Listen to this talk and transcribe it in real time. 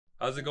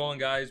How's it going,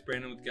 guys?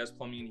 Brandon with Guest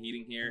Plumbing and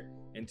Heating here,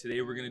 and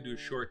today we're going to do a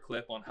short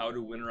clip on how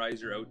to winterize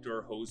your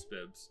outdoor hose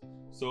bibs.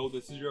 So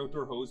this is your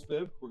outdoor hose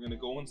bib. We're going to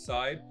go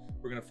inside,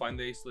 we're going to find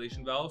the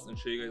isolation valves and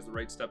show you guys the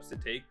right steps to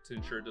take to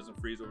ensure it doesn't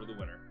freeze over the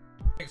winter.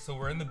 Okay, so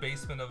we're in the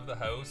basement of the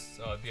house.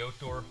 The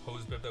outdoor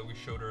hose bib that we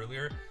showed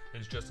earlier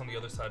is just on the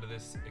other side of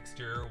this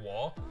exterior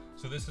wall.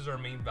 So this is our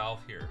main valve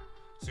here.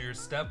 So your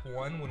step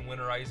one when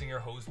winterizing your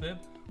hose bib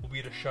will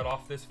be to shut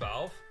off this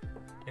valve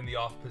in the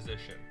off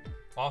position.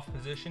 Off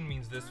position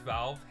means this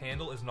valve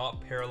handle is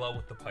not parallel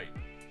with the pipe.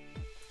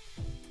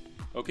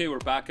 Okay, we're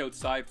back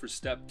outside for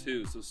step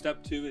two. So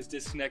step two is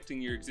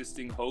disconnecting your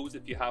existing hose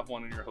if you have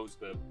one in your hose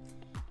bib.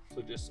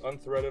 So just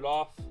unthread it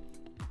off.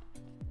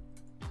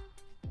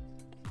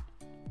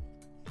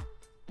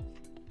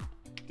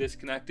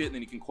 Disconnect it, and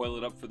then you can coil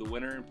it up for the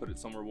winter and put it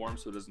somewhere warm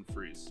so it doesn't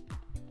freeze.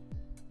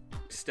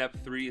 Step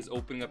three is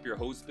opening up your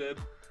hose bib.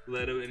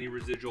 Let out any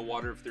residual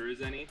water if there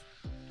is any.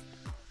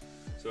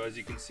 So as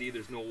you can see,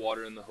 there's no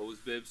water in the hose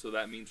bib, so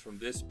that means from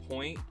this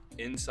point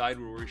inside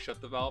where we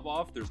shut the valve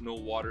off, there's no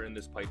water in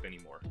this pipe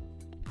anymore.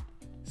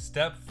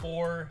 Step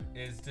four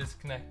is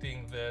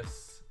disconnecting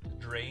this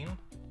drain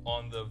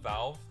on the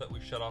valve that we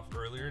shut off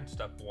earlier in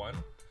step one.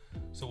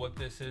 So what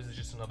this is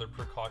just another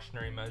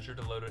precautionary measure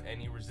to let out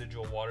any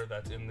residual water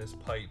that's in this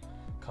pipe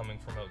coming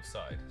from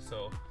outside.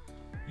 So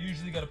you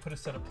usually got to put a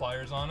set of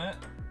pliers on it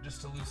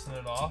just to loosen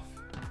it off,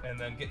 and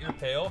then get your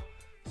pail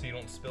so you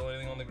don't spill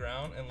anything on the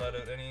ground, and let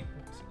out any,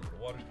 see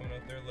the water's coming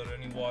out there, let out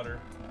any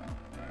water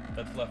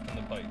that's left in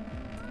the pipe.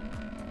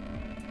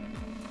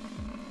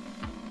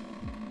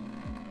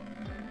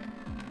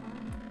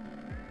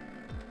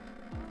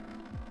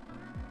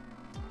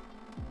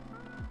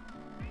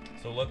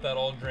 So let that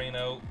all drain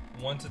out.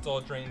 Once it's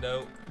all drained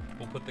out,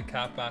 we'll put the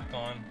cap back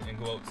on and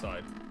go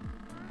outside.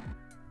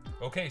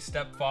 Okay,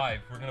 step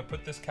five, we're gonna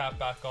put this cap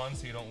back on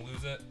so you don't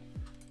lose it.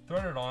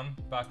 Thread it on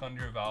back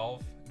under your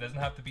valve. It doesn't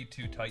have to be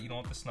too tight. You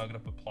don't have to snug it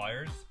up with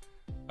pliers.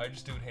 I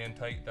just do it hand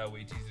tight. That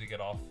way it's easy to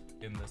get off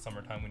in the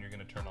summertime when you're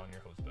gonna turn on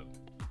your hose bib.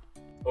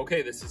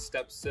 Okay, this is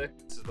step six.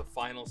 This is the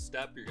final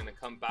step. You're gonna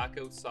come back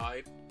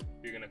outside.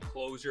 You're gonna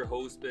close your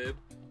hose bib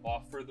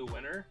off for the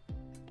winter.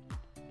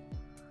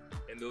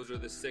 And those are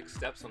the 6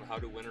 steps on how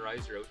to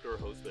winterize your outdoor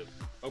hose bib.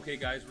 Okay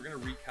guys, we're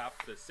gonna recap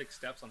the 6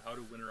 steps on how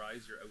to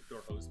winterize your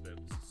outdoor hose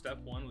bibs. Step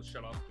 1 was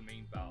shut off the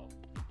main valve.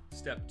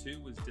 Step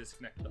 2 was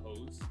disconnect the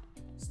hose.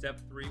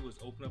 Step 3 was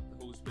open up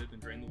the hose bib and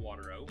drain the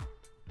water out.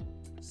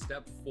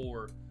 Step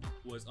 4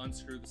 was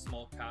unscrew the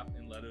small cap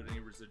and let out any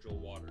residual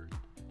water.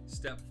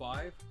 Step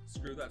 5,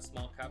 screw that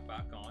small cap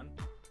back on.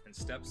 And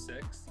step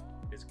 6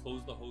 is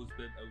close the hose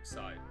bib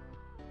outside.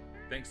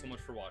 Thanks so much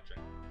for watching.